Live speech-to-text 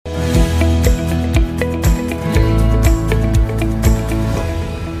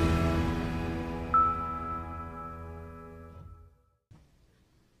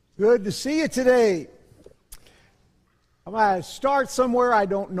Good to see you today. I'm going to start somewhere I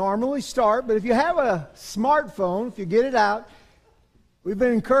don't normally start, but if you have a smartphone, if you get it out, we've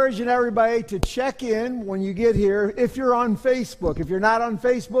been encouraging everybody to check in when you get here if you're on Facebook. If you're not on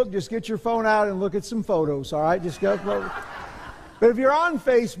Facebook, just get your phone out and look at some photos, all right? Just go. But if you're on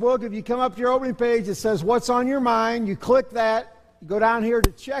Facebook, if you come up to your opening page, it says, "What's on your mind?" You click that, you go down here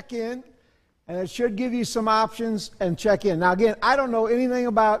to check in, and it should give you some options and check in. Now, again, I don't know anything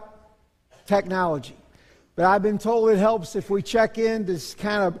about technology, but I've been told it helps if we check in to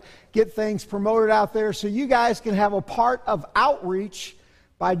kind of get things promoted out there so you guys can have a part of outreach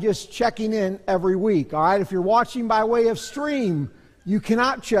by just checking in every week, all right? If you're watching by way of stream, you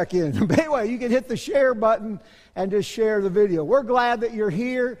cannot check in. But anyway, you can hit the share button and just share the video. We're glad that you're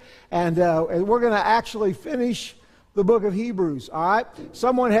here, and we're going to actually finish the book of Hebrews, all right?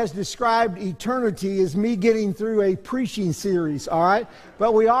 Someone has described eternity as me getting through a preaching series, all right?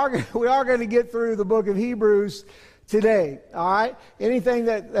 But we are going to get through the book of Hebrews today, all right? Anything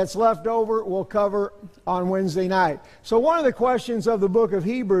that's left over, we'll cover on Wednesday night. So one of the questions of the book of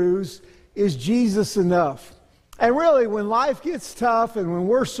Hebrews is Jesus enough? And really, when life gets tough and when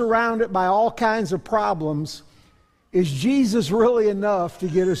we're surrounded by all kinds of problems, is Jesus really enough to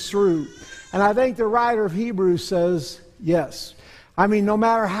get us through? And I think the writer of Hebrews says yes. I mean, no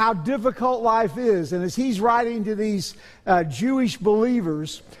matter how difficult life is, and as he's writing to these Jewish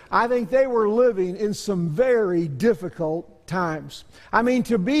believers, I think they were living in some very difficult times. I mean,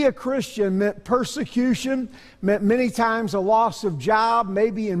 to be a Christian meant persecution, meant many times a loss of job,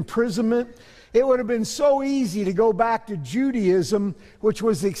 maybe imprisonment. It would have been so easy to go back to Judaism, which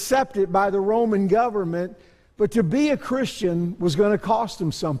was accepted by the Roman government, but to be a Christian was going to cost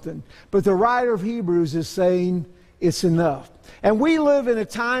them something. But the writer of Hebrews is saying it's enough. And we live in a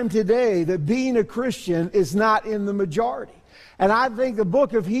time today that being a Christian is not in the majority. And I think the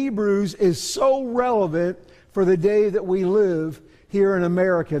book of Hebrews is so relevant for the day that we live here in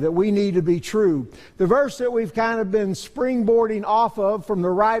America, that we need to be true. The verse that we've kind of been springboarding off of from the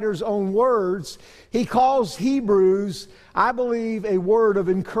writer's own words, he calls Hebrews, I believe, a word of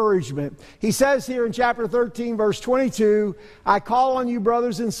encouragement. He says here in chapter 13, verse 22, "I call on you,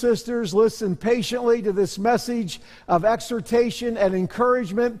 brothers and sisters, listen patiently to this message of exhortation and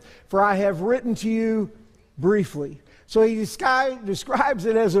encouragement, for I have written to you briefly." So he describes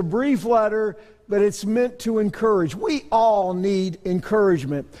it as a brief letter, but it's meant to encourage. We all need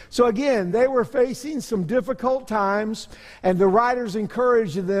encouragement. So again, they were facing some difficult times, and the writers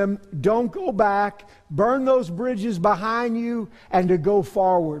encouraged them, don't go back, burn those bridges behind you, and to go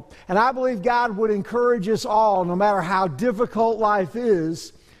forward. And I believe God would encourage us all, no matter how difficult life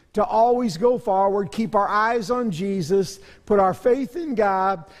is, to always go forward, keep our eyes on Jesus, put our faith in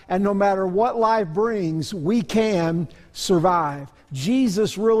God, and no matter what life brings, we can survive.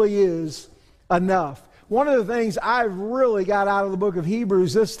 Jesus really is enough. One of the things I've really got out of the book of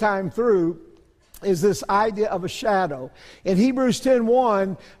Hebrews this time through is this idea of a shadow. In Hebrews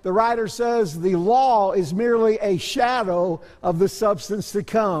 10:1, the writer says the law is merely a shadow of the substance to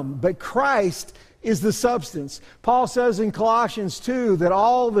come, but Christ is the substance. Paul says in Colossians 2 that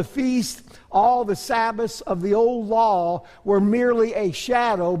all the feasts, all the Sabbaths of the old law were merely a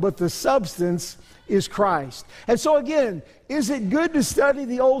shadow, but the substance is Christ. And so again, is it good to study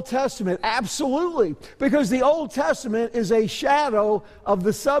the Old Testament? Absolutely, because the Old Testament is a shadow of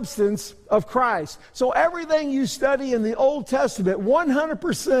the substance of Christ. So everything you study in the Old Testament,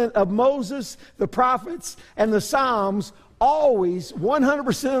 100% of Moses, the prophets, and the Psalms always,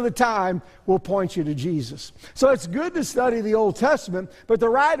 100% of the time, will point you to Jesus. So it's good to study the Old Testament, but the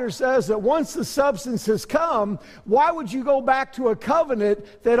writer says that once the substance has come, why would you go back to a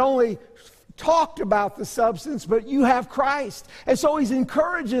covenant that only talked about the substance, but you have Christ? And so he's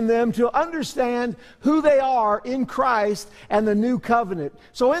encouraging them to understand who they are in Christ and the new covenant.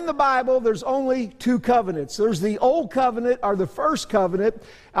 So in the Bible, there's only two covenants. There's the old covenant, or the first covenant,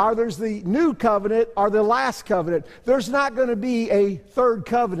 or there's the new covenant, or the last covenant. There's not going to be a third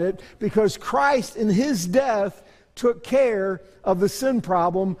covenant, because Christ in his death took care of the sin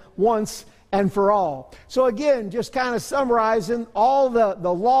problem once and for all. So again, just kind of summarizing, all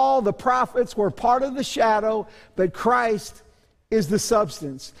the law, the prophets were part of the shadow, but Christ is the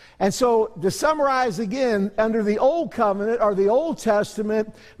substance. And so to summarize again, under the old covenant or the Old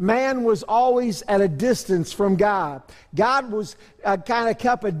Testament, man was always at a distance from God. God was kind of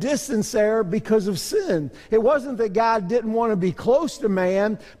kept a distance there because of sin. It wasn't that God didn't want to be close to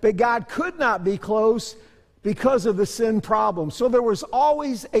man, but God could not be close because of the sin problem. So there was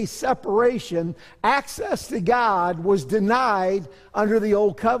always a separation. Access to God was denied under the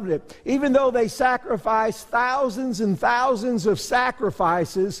old covenant. Even though they sacrificed thousands and thousands of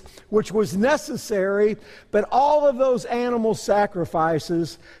sacrifices, which was necessary, but all of those animal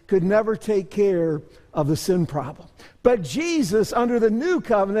sacrifices could never take care of the sin problem. But Jesus, under the new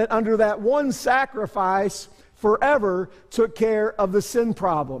covenant, under that one sacrifice, forever took care of the sin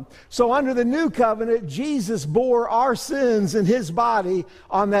problem. So under the new covenant, Jesus bore our sins in his body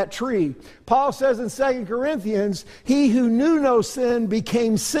on that tree. Paul says in 2 Corinthians, he who knew no sin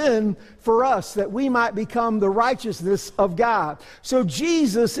became sin for us, that we might become the righteousness of God. So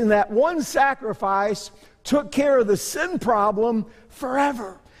Jesus, in that one sacrifice, took care of the sin problem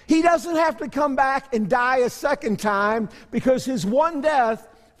forever. He doesn't have to come back and die a second time, because his one death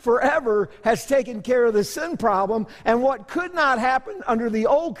forever has taken care of the sin problem. And what could not happen under the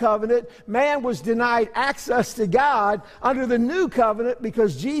old covenant, man was denied access to God. Under the new covenant,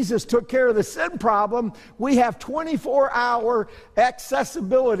 because Jesus took care of the sin problem, we have 24-hour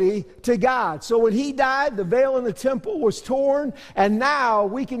accessibility to God. So when he died, the veil in the temple was torn, and now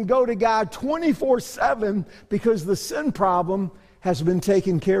we can go to God 24/7 because the sin problem has been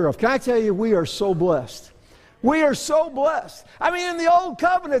taken care of. Can I tell you, we are so blessed. We are so blessed. I mean, in the old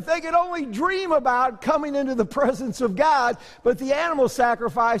covenant, they could only dream about coming into the presence of God, but the animal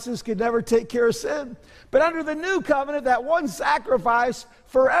sacrifices could never take care of sin. But under the new covenant, that one sacrifice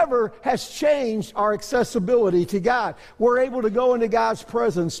forever has changed our accessibility to God. We're able to go into God's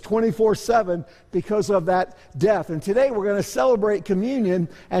presence 24/7 because of that death. And today we're going to celebrate communion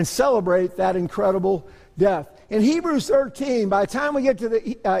and celebrate that incredible death. In Hebrews 13, by the time we get to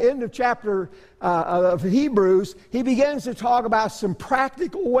the end of chapter of Hebrews, he begins to talk about some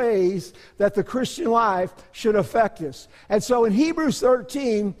practical ways that the Christian life should affect us. And so in Hebrews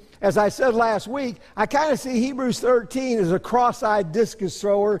 13, as I said last week, I kind of see Hebrews 13 as a cross-eyed discus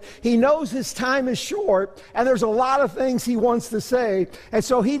thrower. He knows his time is short, and there's a lot of things he wants to say, and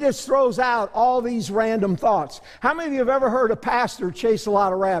so he just throws out all these random thoughts. How many of you have ever heard a pastor chase a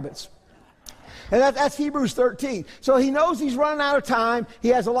lot of rabbits? And that's Hebrews 13. So he knows he's running out of time. He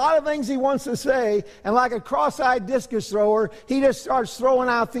has a lot of things he wants to say. And like a cross-eyed discus thrower, he just starts throwing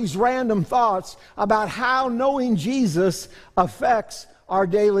out these random thoughts about how knowing Jesus affects our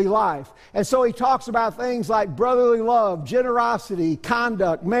daily life. And so he talks about things like brotherly love, generosity,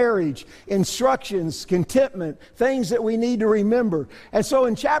 conduct, marriage, instructions, contentment, things that we need to remember. And so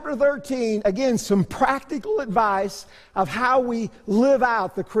in chapter 13, again, some practical advice of how we live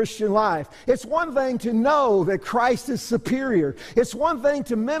out the Christian life. It's one thing to know that Christ is superior. It's one thing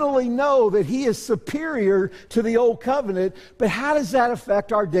to mentally know that he is superior to the old covenant, but how does that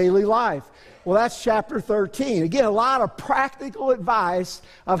affect our daily life? Well, that's chapter 13. Again, a lot of practical advice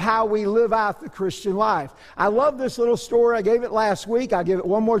of how we live out the Christian life. I love this little story. I gave it last week. I'll give it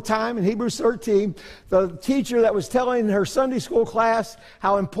one more time in Hebrews 13. The teacher that was telling her Sunday school class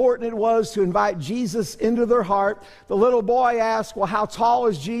how important it was to invite Jesus into their heart. The little boy asked, well, how tall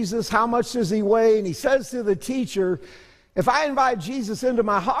is Jesus? How much does he weigh? And he says to the teacher, if I invite Jesus into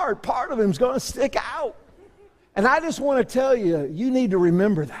my heart, part of him is going to stick out. And I just want to tell you, you need to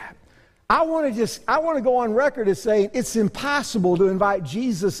remember that. I want to go on record as saying it's impossible to invite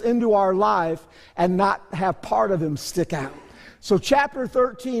Jesus into our life and not have part of him stick out. So chapter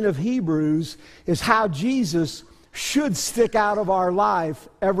 13 of Hebrews is how Jesus should stick out of our life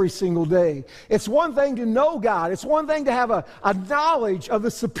every single day. It's one thing to know God. It's one thing to have a knowledge of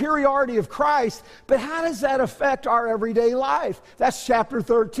the superiority of Christ, but how does that affect our everyday life? That's chapter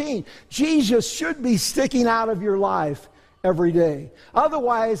 13. Jesus should be sticking out of your life every day.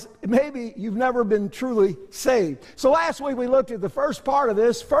 Otherwise, maybe you've never been truly saved. So last week we looked at the first part of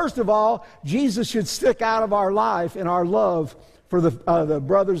this. First of all, Jesus should stick out of our life in our love for the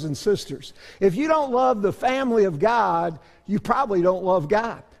brothers and sisters. If you don't love the family of God, you probably don't love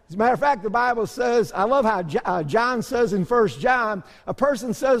God. As a matter of fact, the Bible says, I love how John says in 1 John, a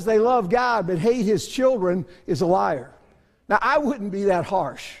person says they love God but hate his children is a liar. Now, I wouldn't be that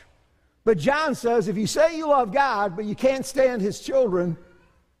harsh. But John says, if you say you love God, but you can't stand his children,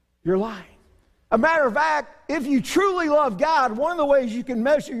 you're lying. A matter of fact, if you truly love God, one of the ways you can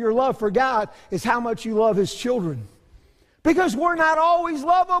measure your love for God is how much you love his children. Because we're not always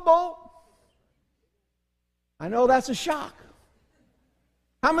lovable. I know that's a shock.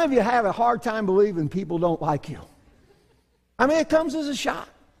 How many of you have a hard time believing people don't like you? I mean, it comes as a shock.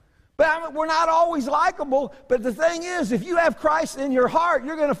 But we're not always likable, but the thing is, if you have Christ in your heart,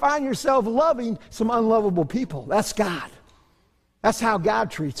 you're going to find yourself loving some unlovable people. That's God. That's how God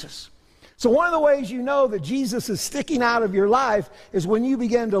treats us. So one of the ways you know that Jesus is sticking out of your life is when you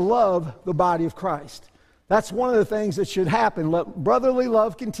begin to love the body of Christ. That's one of the things that should happen. Let brotherly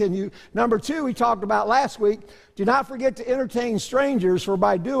love continue. Number 2, we talked about last week, do not forget to entertain strangers, for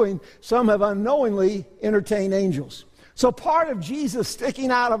by doing, some have unknowingly entertained angels. So part of Jesus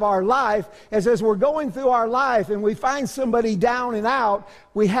sticking out of our life is as we're going through our life and we find somebody down and out,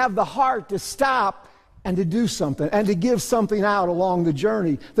 we have the heart to stop and to do something and to give something out along the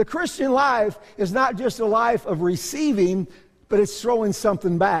journey. The Christian life is not just a life of receiving, but it's throwing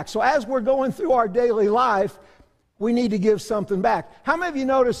something back. So as we're going through our daily life, we need to give something back. How many of you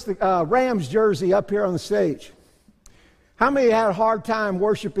noticed the Rams jersey up here on the stage? How many had a hard time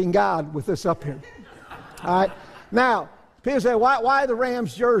worshiping God with this up here? All right. Now, people say, why the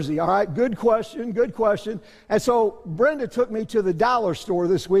Rams jersey? All right, good question, good question. And so Brenda took me to the dollar store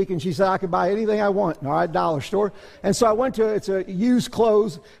this week, and she said I could buy anything I want. All right, dollar store. And so I went to, it's a used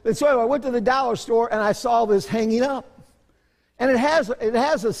clothes. And so I went to the dollar store, and I saw this hanging up. And it has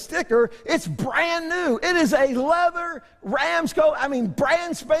a sticker. It's brand new. It is a leather Rams coat. I mean,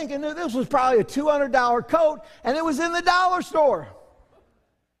 brand spanking new. This was probably a $200 coat, and it was in the dollar store.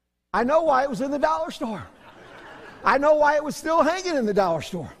 I know why it was in the dollar store. I know why it was still hanging in the dollar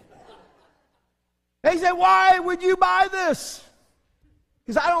store. They said, why would you buy this?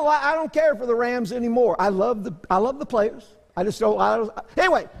 Because I don't care for the Rams anymore. I love the players. I just don't.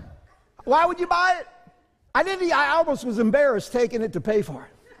 Anyway, why would you buy it? I almost was embarrassed taking it to pay for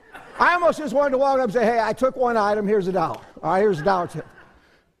it. I almost just wanted to walk up and say, hey, I took one item, here's $1. All right, here's $1 tip.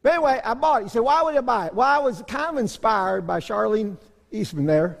 But anyway, I bought it. You say, why would I buy it? Well, I was kind of inspired by Charlene Eastman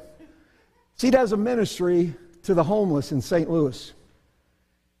there. She does a ministry to the homeless in St. Louis.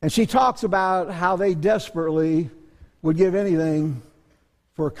 And she talks about how they desperately would give anything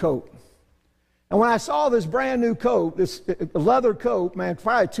for a coat. And when I saw this brand new coat, this leather coat, man,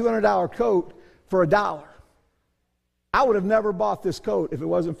 probably a $200 coat for $1, I would have never bought this coat if it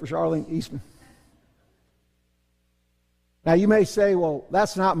wasn't for Charlene Eastman. Now you may say, well,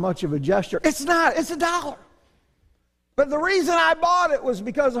 that's not much of a gesture. It's not, it's $1. But the reason I bought it was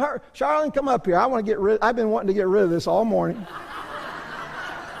because of her. Charlene, come up here. I've been wanting to get rid of this all morning.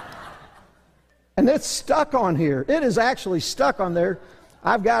 And it's stuck on here. It is actually stuck on there.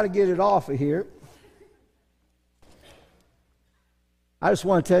 I've got to get it off of here. I just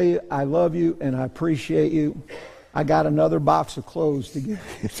want to tell you, I love you and I appreciate you. I got another box of clothes to give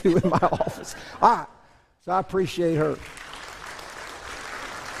you to in my office. All right. So I appreciate her.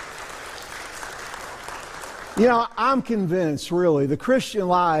 You know, I'm convinced, really, the Christian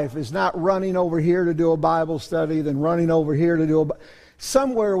life is not running over here to do a Bible study, then running over here to do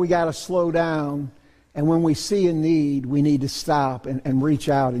somewhere we got to slow down, and when we see a need, we need to stop and reach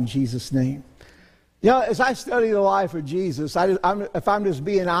out in Jesus' name. You know, as I study the life of Jesus, if I'm just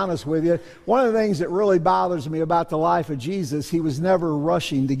being honest with you, one of the things that really bothers me about the life of Jesus, he was never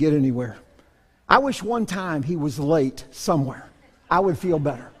rushing to get anywhere. I wish one time he was late somewhere. I would feel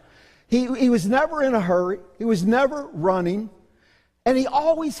better. He was never in a hurry. He was never running. And he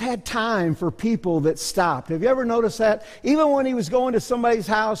always had time for people that stopped. Have you ever noticed that? Even when he was going to somebody's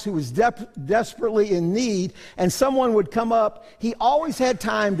house who was desperately in need and someone would come up, he always had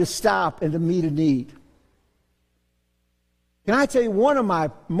time to stop and to meet a need. Can I tell you one of my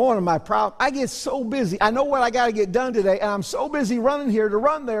problems? I get so busy. I know what I got to get done today, and I'm so busy running here, to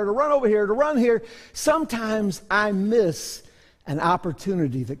run there, to run over here, to run here. Sometimes I miss an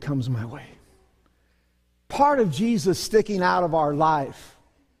opportunity that comes my way. Part of Jesus sticking out of our life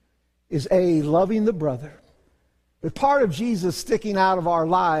is loving the brother. But part of Jesus sticking out of our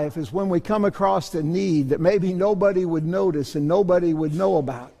life is when we come across a need that maybe nobody would notice and nobody would know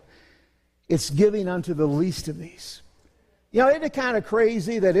about. It's giving unto the least of these. You know, isn't it kind of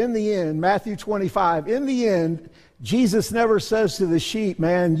crazy that in the end, Matthew 25, in the end, Jesus never says to the sheep,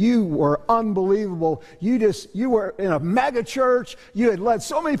 man, you were unbelievable. You were in a mega church. You had led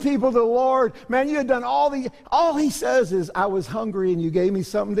so many people to the Lord. Man, you had done all he says is, I was hungry and you gave me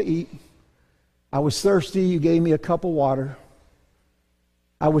something to eat. I was thirsty, you gave me a cup of water.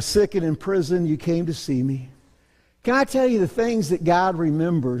 I was sick and in prison, you came to see me. Can I tell you, the things that God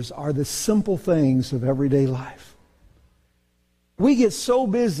remembers are the simple things of everyday life. We get so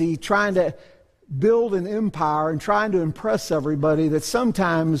busy trying to build an empire and trying to impress everybody that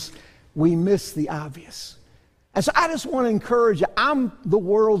sometimes we miss the obvious. And so I just want to encourage you, I'm the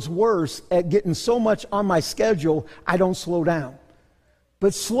world's worst at getting so much on my schedule, I don't slow down.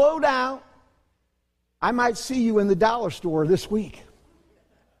 But slow down. I might see you in the dollar store this week.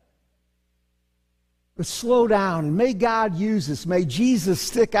 But slow down, and may God use us. May Jesus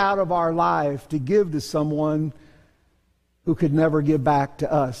stick out of our life to give to someone who could never give back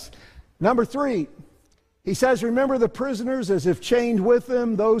to us. Number 3, He says, remember the prisoners as if chained with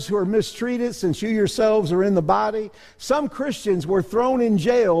them, those who are mistreated, since you yourselves are in the body. Some Christians were thrown in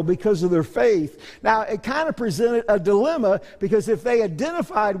jail because of their faith. Now, it kind of presented a dilemma, because if they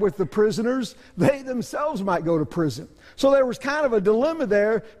identified with the prisoners, they themselves might go to prison. So there was kind of a dilemma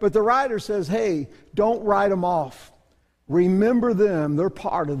there, but the writer says, hey, don't write them off. Remember them. They're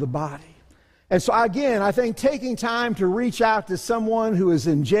part of the body. And so again, I think taking time to reach out to someone who is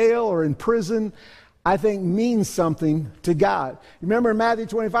in jail or in prison, I think means something to God. Remember in Matthew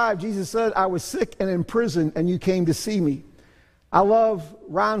 25, Jesus said, I was sick and in prison, and you came to see me. I love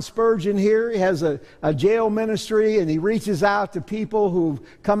Ron Spurgeon here. He has a jail ministry, and he reaches out to people who've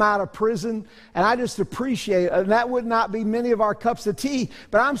come out of prison. And I just appreciate it. And that would not be many of our cups of tea,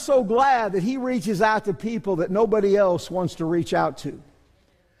 but I'm so glad that he reaches out to people that nobody else wants to reach out to.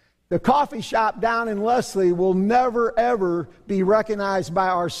 The coffee shop down in Leslie will never, ever be recognized by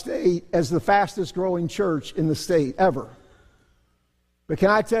our state as the fastest growing church in the state, ever. But can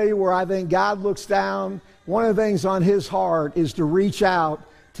I tell you where I think God looks down? One of the things on his heart is to reach out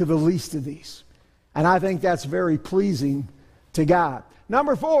to the least of these. And I think that's very pleasing to God.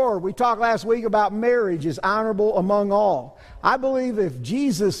 Number 4, we talked last week about marriage is honorable among all. I believe if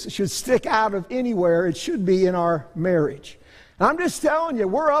Jesus should stick out of anywhere, it should be in our marriage. I'm just telling you,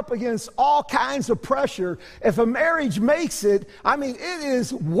 we're up against all kinds of pressure. If a marriage makes it, I mean, it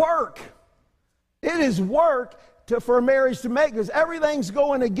is work. It is work for a marriage to make, because everything's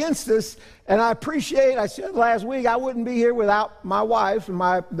going against us. And I said last week, I wouldn't be here without my wife. And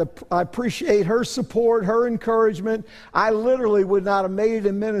I appreciate her support, her encouragement. I literally would not have made it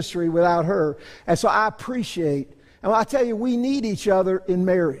in ministry without her. And so I appreciate. And I tell you, we need each other in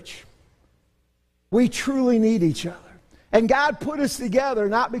marriage. We truly need each other. And God put us together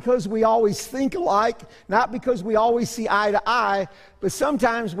not because we always think alike, not because we always see eye to eye, but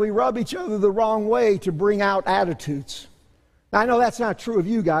sometimes we rub each other the wrong way to bring out attitudes. Now, I know that's not true of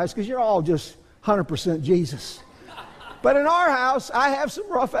you guys, because you're all just 100% Jesus. But in our house, I have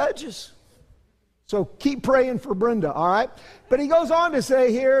some rough edges. So keep praying for Brenda, all right? But he goes on to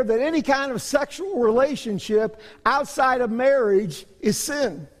say here that any kind of sexual relationship outside of marriage is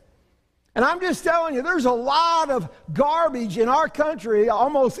sin. And I'm just telling you, there's a lot of garbage in our country.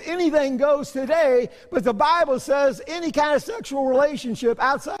 Almost anything goes today, but the Bible says any kind of sexual relationship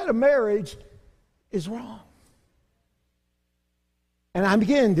outside of marriage is wrong. And I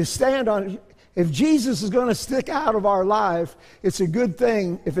begin to stand on it. If Jesus is going to stick out of our life, it's a good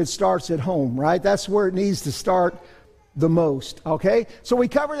thing if it starts at home, right? That's where it needs to start the most, okay? So we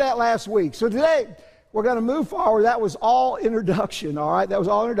covered that last week. So today, we're going to move forward. That was all introduction, all right? That was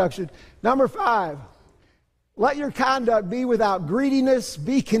all introduction. Number 5, let your conduct be without greediness.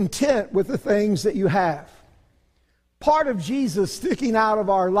 Be content with the things that you have. Part of Jesus sticking out of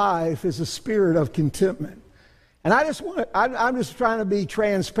our life is a spirit of contentment. And I'm just trying to be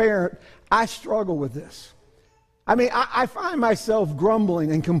transparent. I struggle with this. I mean, I find myself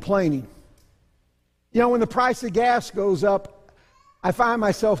grumbling and complaining. You know, when the price of gas goes up, I find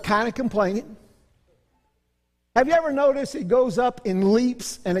myself kind of complaining. Have you ever noticed it goes up in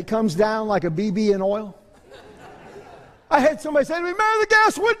leaps and it comes down like a BB in oil? I had somebody say to me, man, the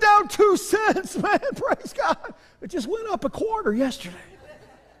gas went down 2 cents, man, praise God. It just went up a quarter yesterday.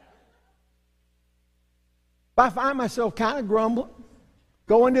 But I find myself kind of grumbling.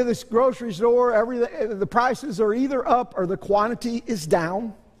 Go into this grocery store, the prices are either up or the quantity is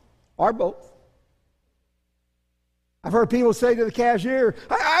down, or both. I've heard people say to the cashier,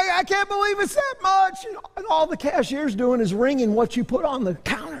 I can't believe it's that much. And all the cashier's doing is ringing what you put on the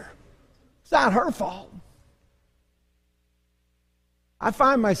counter. It's not her fault. I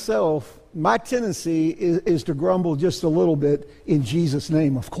find myself, my tendency is to grumble just a little bit in Jesus'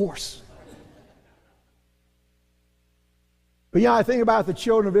 name, of course. But I think about the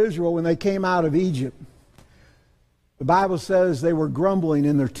children of Israel when they came out of Egypt. The Bible says they were grumbling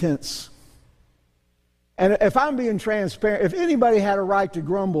in their tents. And if I'm being transparent, if anybody had a right to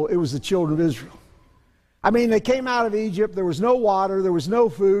grumble, it was the children of Israel. I mean, they came out of Egypt. There was no water. There was no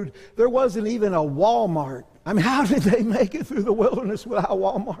food. There wasn't even a Walmart. I mean, how did they make it through the wilderness without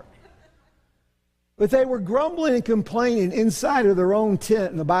Walmart? But they were grumbling and complaining inside of their own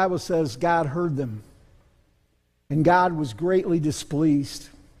tent. And the Bible says God heard them. And God was greatly displeased.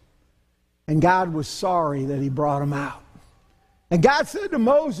 And God was sorry that he brought them out. And God said to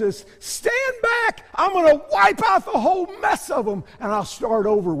Moses, stand back. I'm going to wipe out the whole mess of them, and I'll start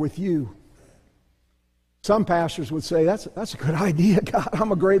over with you. Some pastors would say, that's a good idea, God.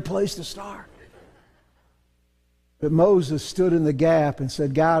 I'm a great place to start. But Moses stood in the gap and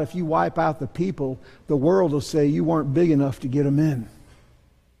said, God, if you wipe out the people, the world will say you weren't big enough to get them in.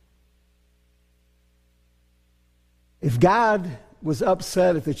 If God was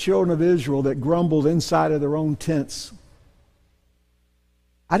upset at the children of Israel that grumbled inside of their own tents,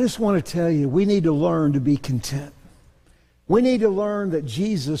 I just want to tell you, we need to learn to be content. We need to learn that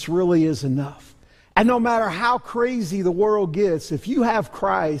Jesus really is enough. And no matter how crazy the world gets, if you have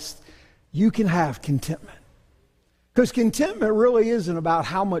Christ, you can have contentment. Because contentment really isn't about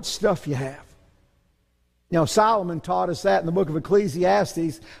how much stuff you have. You know, Solomon taught us that in the book of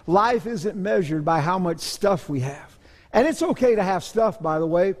Ecclesiastes. Life isn't measured by how much stuff we have. And it's okay to have stuff, by the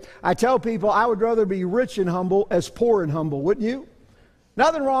way. I tell people I would rather be rich and humble as poor and humble, wouldn't you?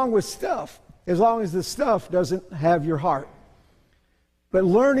 Nothing wrong with stuff, as long as the stuff doesn't have your heart. But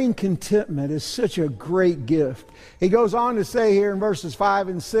learning contentment is such a great gift. He goes on to say here in verses 5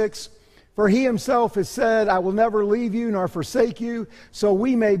 and 6, "For he himself has said, I will never leave you nor forsake you. So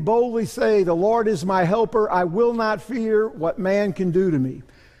we may boldly say, the Lord is my helper. I will not fear what man can do to me."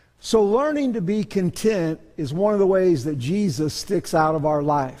 So learning to be content is one of the ways that Jesus sticks out of our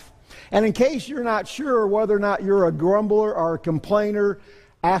life. And in case you're not sure whether or not you're a grumbler or a complainer,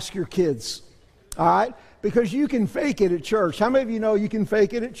 ask your kids. All right? Because you can fake it at church. How many of you know you can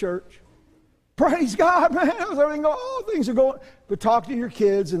fake it at church? Praise God, man. How's everything going? Oh, things are going. But talk to your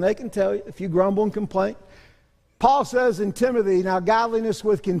kids and they can tell you if you grumble and complain. Paul says in Timothy, now godliness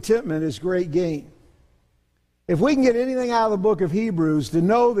with contentment is great gain. If we can get anything out of the book of Hebrews, to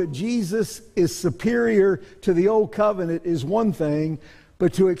know that Jesus is superior to the old covenant is one thing,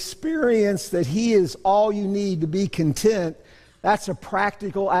 but to experience that he is all you need to be content, that's a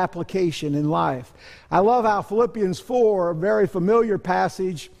practical application in life. I love how Philippians 4, a very familiar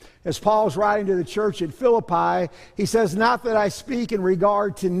passage, as Paul's writing to the church at Philippi, he says, "Not that I speak in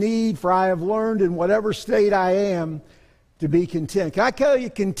regard to need, for I have learned in whatever state I am to be content." Can I tell you,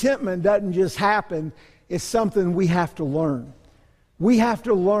 contentment doesn't just happen. It's something we have to learn. We have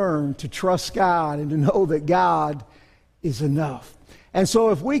to learn to trust God and to know that God is enough. And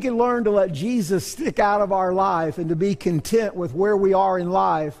so if we can learn to let Jesus stick out of our life and to be content with where we are in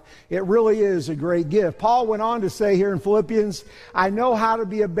life, it really is a great gift. Paul went on to say here in Philippians, "I know how to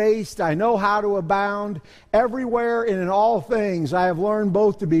be abased, I know how to abound. Everywhere and in all things I have learned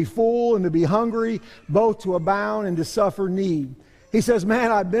both to be full and to be hungry, both to abound and to suffer need." He says,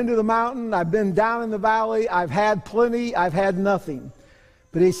 man, I've been to the mountain, I've been down in the valley, I've had plenty, I've had nothing.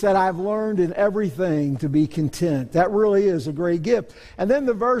 But he said, I've learned in everything to be content. That really is a great gift. And then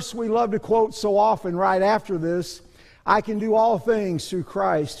the verse we love to quote so often right after this, "I can do all things through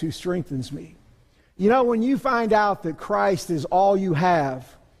Christ who strengthens me." You know, when you find out that Christ is all you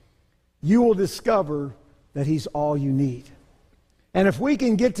have, you will discover that he's all you need. And if we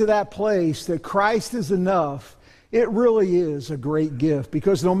can get to that place that Christ is enough, it really is a great gift.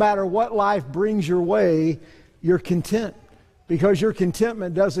 Because no matter what life brings your way, you're content. Because your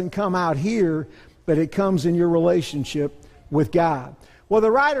contentment doesn't come out here, but it comes in your relationship with God. Well,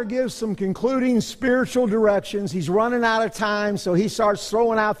 the writer gives some concluding spiritual directions. He's running out of time, so he starts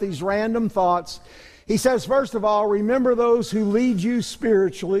throwing out these random thoughts. He says, first of all, remember those who lead you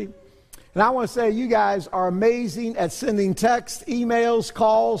spiritually. And I want to say you guys are amazing at sending texts, emails,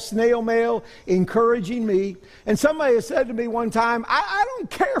 calls, snail mail, encouraging me. And somebody has said to me one time, I don't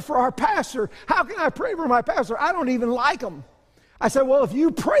care for our pastor. How can I pray for my pastor? I don't even like him. I said, well, if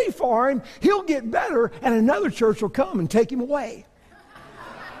you pray for him, he'll get better and another church will come and take him away.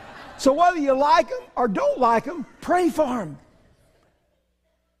 So whether you like him or don't like him, pray for him.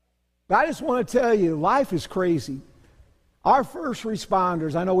 But I just want to tell you, life is crazy. Our first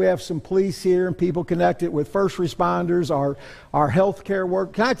responders, I know we have some police here and people connected with first responders, our healthcare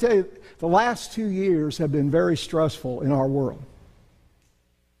work. Can I tell you, the last 2 years have been very stressful in our world.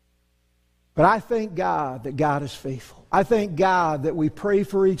 But I thank God that God is faithful. I thank God that we pray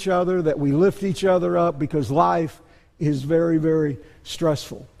for each other, that we lift each other up, because life is very, very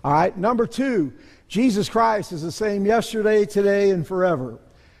stressful. All right? Number 2, Jesus Christ is the same yesterday, today, and forever.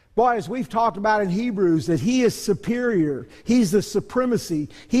 Boy, as we've talked about in Hebrews, that he is superior. He's the supremacy.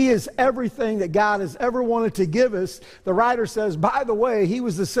 He is everything that God has ever wanted to give us. The writer says, by the way, he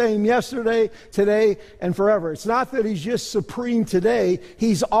was the same yesterday, today, and forever. It's not that he's just supreme today.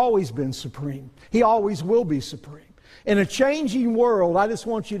 He's always been supreme. He always will be supreme. In a changing world, I just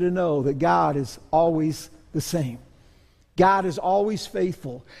want you to know that God is always the same. God is always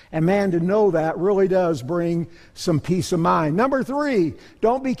faithful. And man, to know that really does bring some peace of mind. Number 3,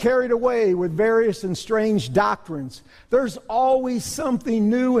 don't be carried away with various and strange doctrines. There's always something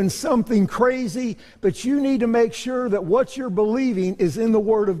new and something crazy, but you need to make sure that what you're believing is in the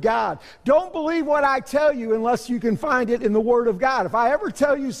Word of God. Don't believe what I tell you unless you can find it in the Word of God. If I ever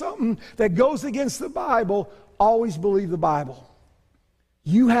tell you something that goes against the Bible, always believe the Bible.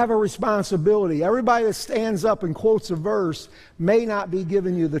 You have a responsibility. Everybody that stands up and quotes a verse may not be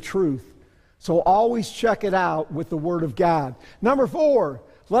giving you the truth. So always check it out with the Word of God. Number 4,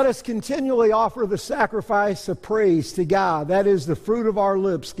 let us continually offer the sacrifice of praise to God. That is the fruit of our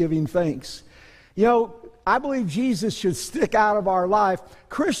lips, giving thanks. You know, I believe Jesus should stick out of our life.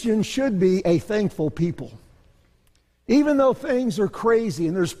 Christians should be a thankful people. Even though things are crazy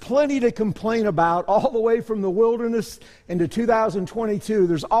and there's plenty to complain about all the way from the wilderness into 2022,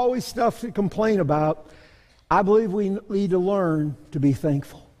 there's always stuff to complain about. I believe we need to learn to be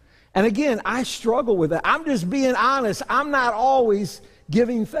thankful. And again, I struggle with that. I'm just being honest. I'm not always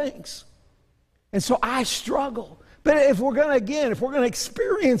giving thanks. And so I struggle. But if we're going to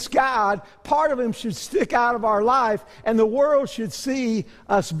experience God, part of Him should stick out of our life, and the world should see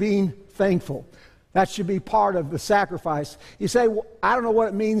us being thankful. That should be part of the sacrifice. You say, well, I don't know what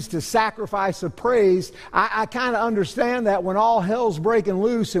it means to sacrifice of praise. I kind of understand that when all hell's breaking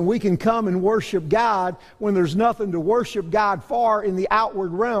loose and we can come and worship God when there's nothing to worship God for in the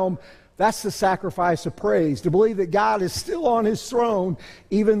outward realm, that's the sacrifice of praise. To believe that God is still on His throne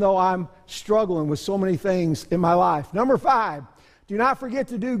even though I'm struggling with so many things in my life. Number 5, do not forget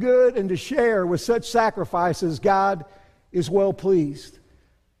to do good and to share with such sacrifices. God is well pleased.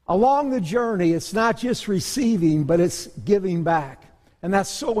 Along the journey, it's not just receiving, but it's giving back. And that's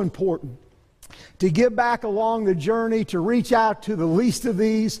so important. To give back along the journey, to reach out to the least of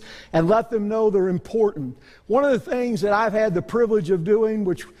these and let them know they're important. One of the things that I've had the privilege of doing,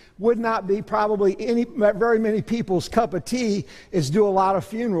 which would not be probably very many people's cup of tea, is do a lot of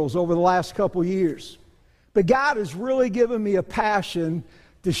funerals over the last couple years. But God has really given me a passion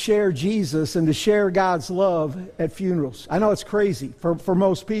to share Jesus and to share God's love at funerals. I know it's crazy for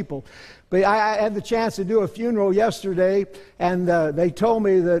most people. But I had the chance to do a funeral yesterday, and they told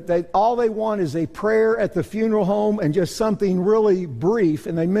me that all they want is a prayer at the funeral home and just something really brief,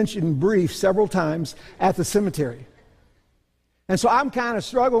 and they mentioned brief several times, at the cemetery. And so I'm kind of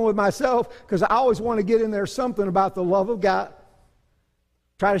struggling with myself because I always want to get in there something about the love of God,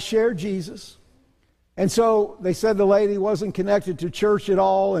 try to share Jesus. And so they said the lady wasn't connected to church at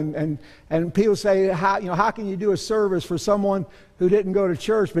all, and people say, how can you do a service for someone who didn't go to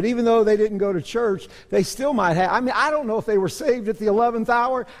church? But even though they didn't go to church, they still might have. I mean, I don't know if they were saved at the 11th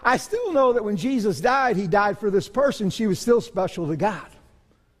hour. I still know that when Jesus died, He died for this person. She was still special to God.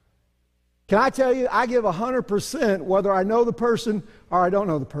 Can I tell you, I give 100% whether I know the person or I don't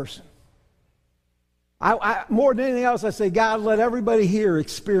know the person. More than anything else, I say, God, let everybody here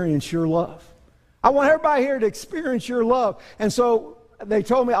experience your love. I want everybody here to experience your love. And so they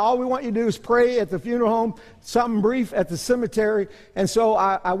told me, all we want you to do is pray at the funeral home, something brief at the cemetery. And so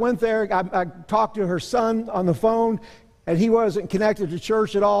I went there. I talked to her son on the phone, and he wasn't connected to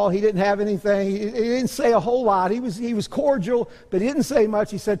church at all. He didn't have anything. He didn't say a whole lot. He was cordial, but he didn't say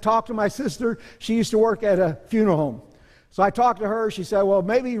much. He said, talk to my sister. She used to work at a funeral home. So I talked to her. She said, well,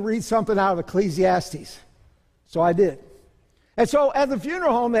 maybe read something out of Ecclesiastes. So I did. And so at the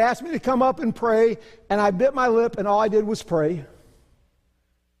funeral home, they asked me to come up and pray, and I bit my lip, and all I did was pray.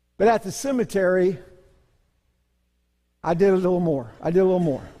 But at the cemetery, I did a little more.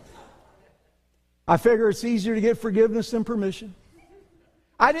 I figure it's easier to get forgiveness than permission.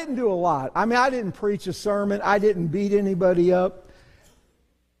 I didn't do a lot. I mean, I didn't preach a sermon. I didn't beat anybody up.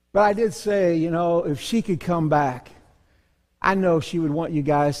 But I did say, if she could come back, I know she would want you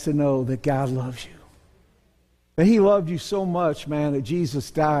guys to know that God loves you. That He loved you so much, man, that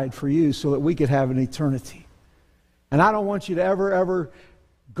Jesus died for you so that we could have an eternity. And I don't want you to ever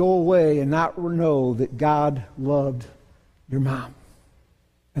go away and not know that God loved your mom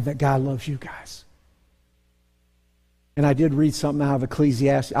and that God loves you guys. And I did read something out of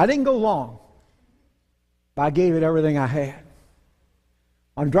Ecclesiastes. I didn't go long, but I gave it everything I had.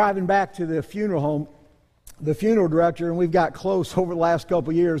 I'm driving back to the funeral home, the funeral director, and we've got close over the last couple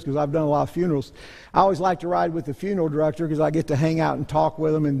of years because I've done a lot of funerals. I always like to ride with the funeral director because I get to hang out and talk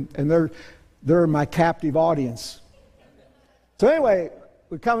with them, and they're my captive audience. So anyway,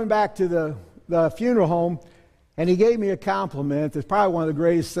 we're coming back to the funeral home, and he gave me a compliment. It's probably one of the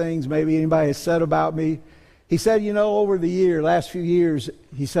greatest things maybe anybody has said about me. He said, over the last few years,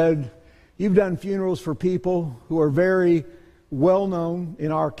 he said, you've done funerals for people who are very well known in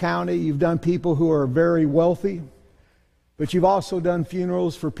our county. You've done people who are very wealthy, but you've also done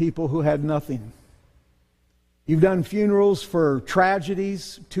funerals for people who had nothing. You've done funerals for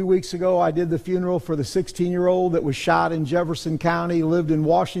tragedies. 2 weeks ago, I did the funeral for the 16-year-old that was shot in Jefferson County, lived in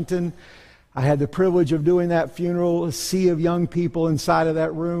Washington. I had the privilege of doing that funeral, a sea of young people inside of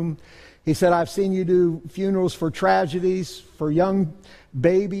that room. He said, I've seen you do funerals for tragedies, for young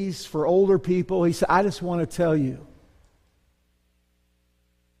babies, for older people. He said, I just want to tell you,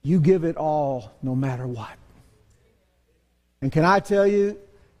 you give it all no matter what. And can I tell you,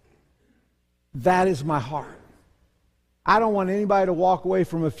 that is my heart. I don't want anybody to walk away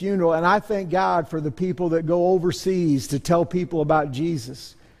from a funeral, and I thank God for the people that go overseas to tell people about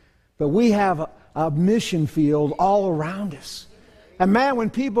Jesus. But we have a mission field all around us. And man, when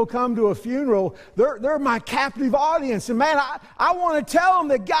people come to a funeral, they're my captive audience. And man, I want to tell them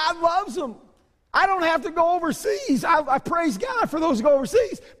that God loves them. I don't have to go overseas. I praise God for those who go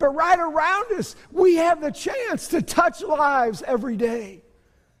overseas. But right around us, we have the chance to touch lives every day.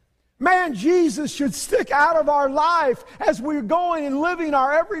 Man, Jesus should stick out of our life as we're going and living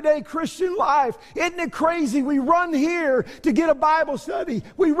our everyday Christian life. Isn't it crazy? We run here to get a Bible study.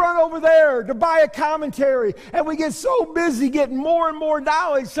 We run over there to buy a commentary. And we get so busy getting more and more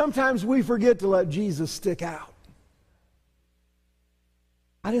knowledge, sometimes we forget to let Jesus stick out.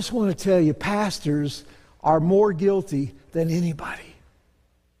 I just want to tell you, pastors are more guilty than anybody.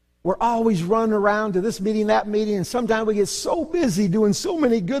 We're always running around to this meeting, that meeting, and sometimes we get so busy doing so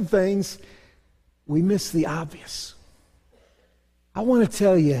many good things, we miss the obvious. I want to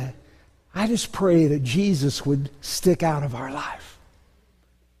tell you, I just pray that Jesus would stick out of our life.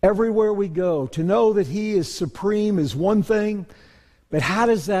 Everywhere we go, to know that He is supreme is one thing, but how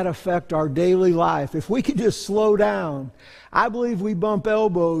does that affect our daily life? If we could just slow down, I believe we bump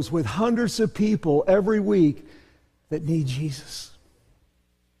elbows with hundreds of people every week that need Jesus.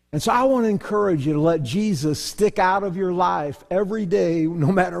 And so I want to encourage you to let Jesus stick out of your life every day, no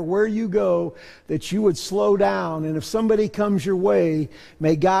matter where you go, that you would slow down. And if somebody comes your way,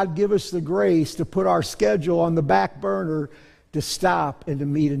 may God give us the grace to put our schedule on the back burner to stop and to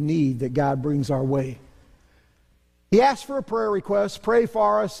meet a need that God brings our way. He asks for a prayer request, pray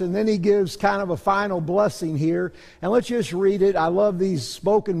for us, and then he gives kind of a final blessing here. And let's just read it. I love these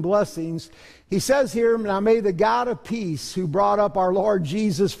spoken blessings. He says here, "Now may the God of peace, who brought up our Lord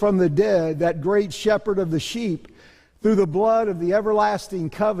Jesus from the dead, that great shepherd of the sheep, through the blood of the everlasting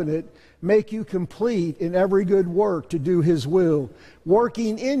covenant, make you complete in every good work to do His will,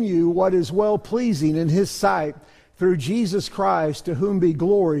 working in you what is well-pleasing in His sight, through Jesus Christ, to whom be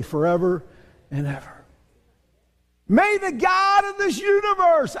glory forever and ever." May the God of this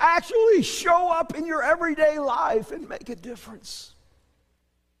universe actually show up in your everyday life and make a difference.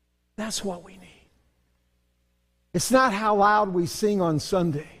 That's what we need. It's not how loud we sing on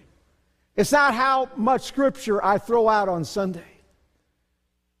Sunday. It's not how much scripture I throw out on Sunday.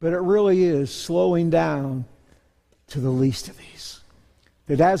 But it really is slowing down to the least of these.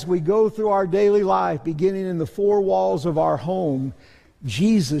 That as we go through our daily life, beginning in the four walls of our home,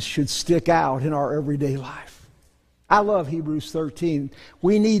 Jesus should stick out in our everyday life. I love Hebrews 13.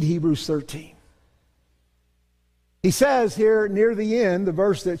 We need Hebrews 13. He says here near the end, the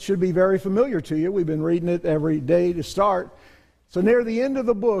verse that should be very familiar to you. We've been reading it every day to start. So near the end of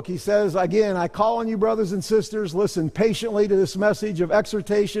the book, he says, again, "I call on you, brothers and sisters, listen patiently to this message of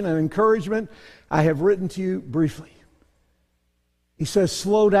exhortation and encouragement I have written to you briefly." He says,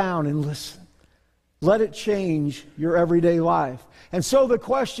 slow down and listen. Let it change your everyday life. And so the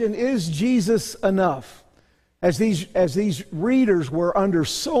question, is Jesus enough? As these readers were under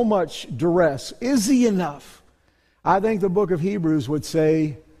so much duress, is He enough? I think the book of Hebrews would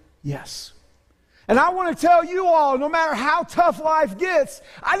say yes. And I want to tell you all, no matter how tough life gets,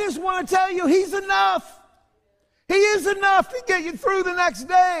 I just want to tell you He's enough. He is enough to get you through the next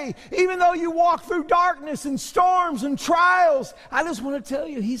day. Even though you walk through darkness and storms and trials, I just want to tell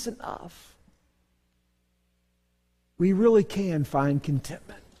you He's enough. We really can find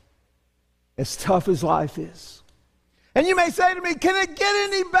contentment, as tough as life is. And you may say to me, can it get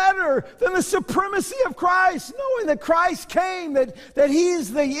any better than the supremacy of Christ, knowing that Christ came, that He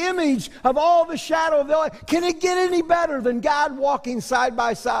is the image of all the shadow of the light? Can it get any better than God walking side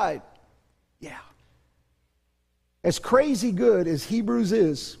by side? Yeah. As crazy good as Hebrews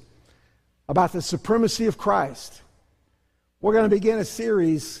is about the supremacy of Christ, we're going to begin a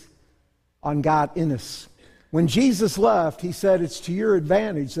series on God in us. When Jesus left, He said, "It's to your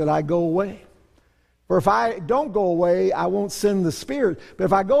advantage that I go away. For if I don't go away, I won't send the Spirit. But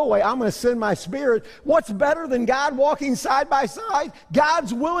if I go away, I'm going to send my Spirit." What's better than God walking side by side?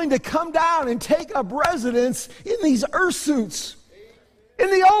 God's willing to come down and take up residence in these earth suits. In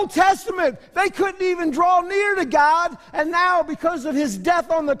the Old Testament, they couldn't even draw near to God. And now, because of His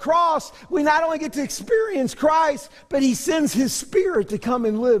death on the cross, we not only get to experience Christ, but He sends His Spirit to come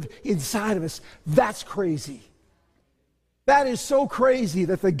and live inside of us. That's crazy. That is so crazy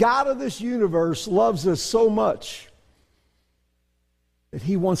that the God of this universe loves us so much that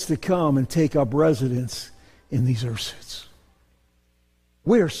He wants to come and take up residence in these earth suits.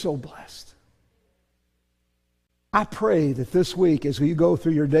 We are so blessed. I pray that this week, as you go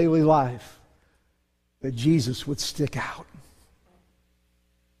through your daily life, that Jesus would stick out.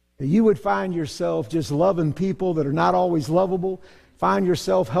 That you would find yourself just loving people that are not always lovable. Find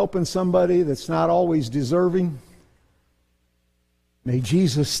yourself helping somebody that's not always deserving. May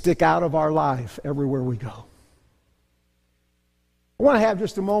Jesus stick out of our life everywhere we go. I want to have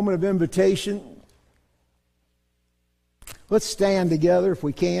just a moment of invitation. Let's stand together if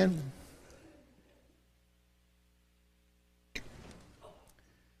we can.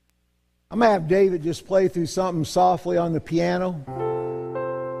 I'm going to have David just play through something softly on the piano.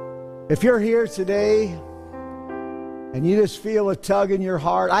 If you're here today and you just feel a tug in your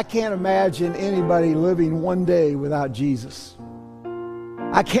heart, I can't imagine anybody living one day without Jesus.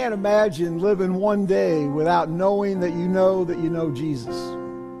 I can't imagine living one day without knowing that you know Jesus.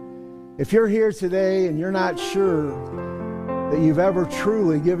 If you're here today and you're not sure that you've ever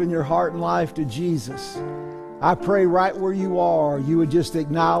truly given your heart and life to Jesus, I pray right where you are, you would just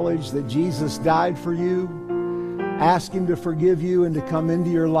acknowledge that Jesus died for you, ask Him to forgive you and to come into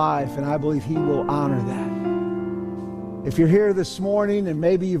your life, and I believe He will honor that. If you're here this morning and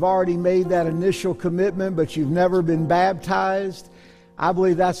maybe you've already made that initial commitment but you've never been baptized, I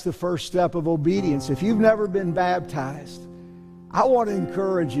believe that's the first step of obedience. If you've never been baptized, I want to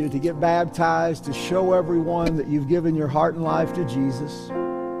encourage you to get baptized, to show everyone that you've given your heart and life to Jesus.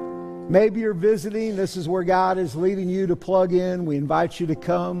 Maybe you're visiting. This is where God is leading you to plug in. We invite you to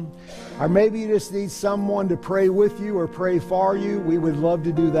come. Or maybe you just need someone to pray with you or pray for you. We would love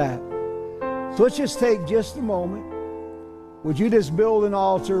to do that. So let's just take just a moment. Would you just build an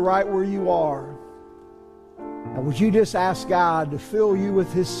altar right where you are? And would you just ask God to fill you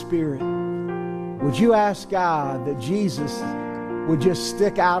with His Spirit? Would you ask God that Jesus would just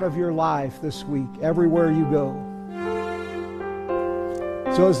stick out of your life this week, everywhere you go?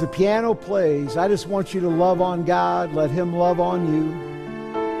 So as the piano plays, I just want you to love on God, let Him love on you.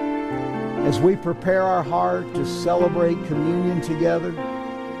 As we prepare our heart to celebrate communion together,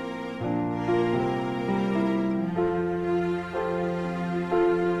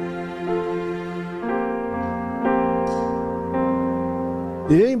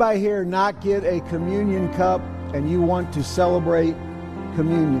 did anybody here not get a communion cup and you want to celebrate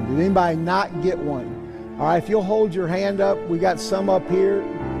communion? Did anybody not get one? All right, if you'll hold your hand up, we got some up here.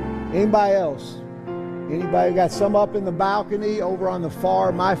 Anybody else? Anybody got some up in the balcony over on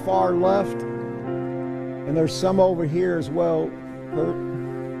my far left? And there's some over here as well, Kurt.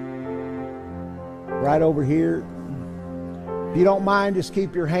 Right over here. If you don't mind, just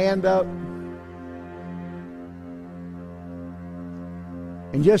keep your hand up.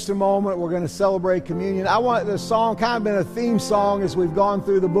 In just a moment, we're going to celebrate communion. I want this song kind of been a theme song as we've gone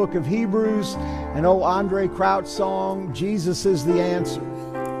through the book of Hebrews, an old Andre Crouch song, Jesus is the answer.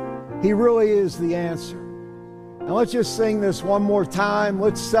 He really is the answer. And let's just sing this one more time.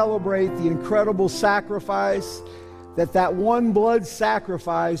 Let's celebrate the incredible sacrifice that one blood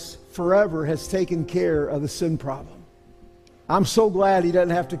sacrifice forever has taken care of the sin problem. I'm so glad He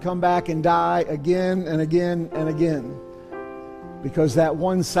doesn't have to come back and die again and again and again, because that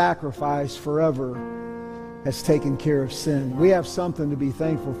one sacrifice forever has taken care of sin. We have something to be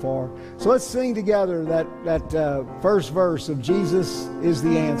thankful for. So let's sing together that first verse of Jesus is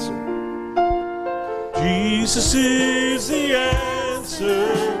the answer. Jesus is the answer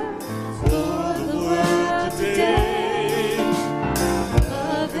for the world today.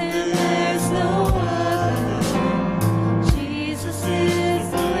 Love Him, there's no other. Jesus is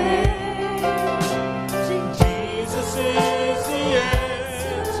the way. Jesus is the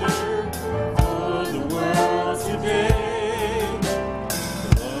answer for the world today.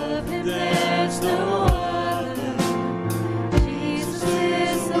 Love Him, there's no other. Jesus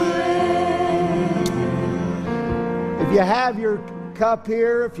is the way. If you have your cup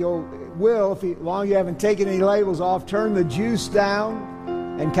here, if you will, as long as you haven't taken any labels off, turn the juice down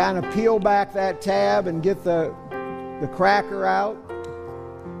and kind of peel back that tab and get the cracker out.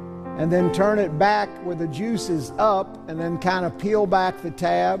 And then turn it back where the juice is up and then kind of peel back the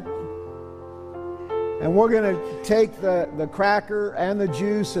tab. And we're going to take the cracker and the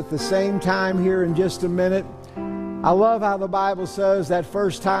juice at the same time here in just a minute. I love how the Bible says that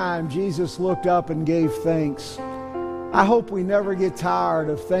first time Jesus looked up and gave thanks. I hope we never get tired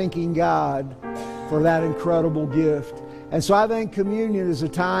of thanking God for that incredible gift. And so I think communion is a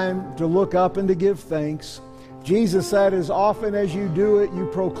time to look up and to give thanks. Jesus said, as often as you do it, you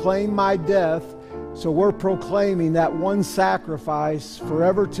proclaim my death. So we're proclaiming that one sacrifice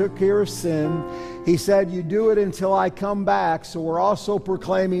forever took care of sin. He said, you do it until I come back. So we're also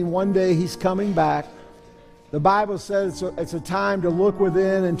proclaiming one day He's coming back. The Bible says it's a time to look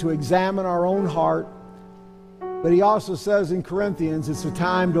within and to examine our own heart. But he also says in Corinthians, it's a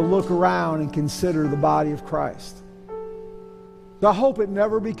time to look around and consider the body of Christ. So I hope it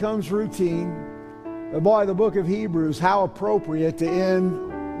never becomes routine. But boy, the book of Hebrews, how appropriate to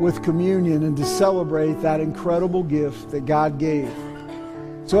end with communion and to celebrate that incredible gift that God gave.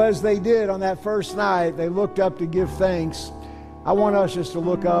 So as they did on that first night, they looked up to give thanks. I want us just to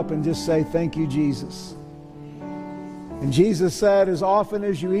look up and just say, thank you, Jesus. And Jesus said, as often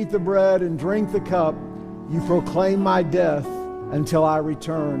as you eat the bread and drink the cup, you proclaim my death until I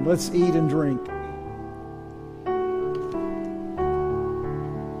return. Let's eat and drink.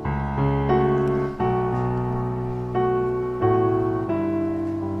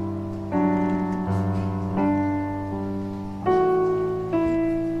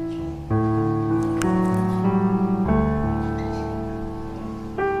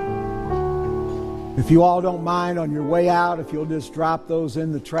 If you all don't mind, on your way out, if you'll just drop those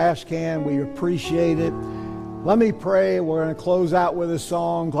in the trash can, we appreciate it. Let me pray. We're going to close out with a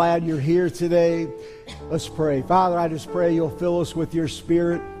song. Glad you're here today. Let's pray. Father, I just pray you'll fill us with your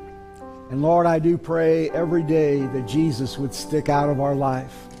Spirit. And Lord, I do pray every day that Jesus would stick out of our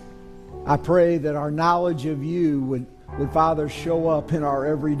life. I pray that our knowledge of you would Father, show up in our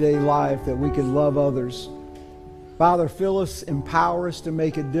everyday life, that we could love others. Father, fill us, empower us to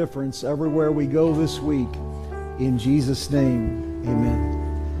make a difference everywhere we go this week. In Jesus' name, amen.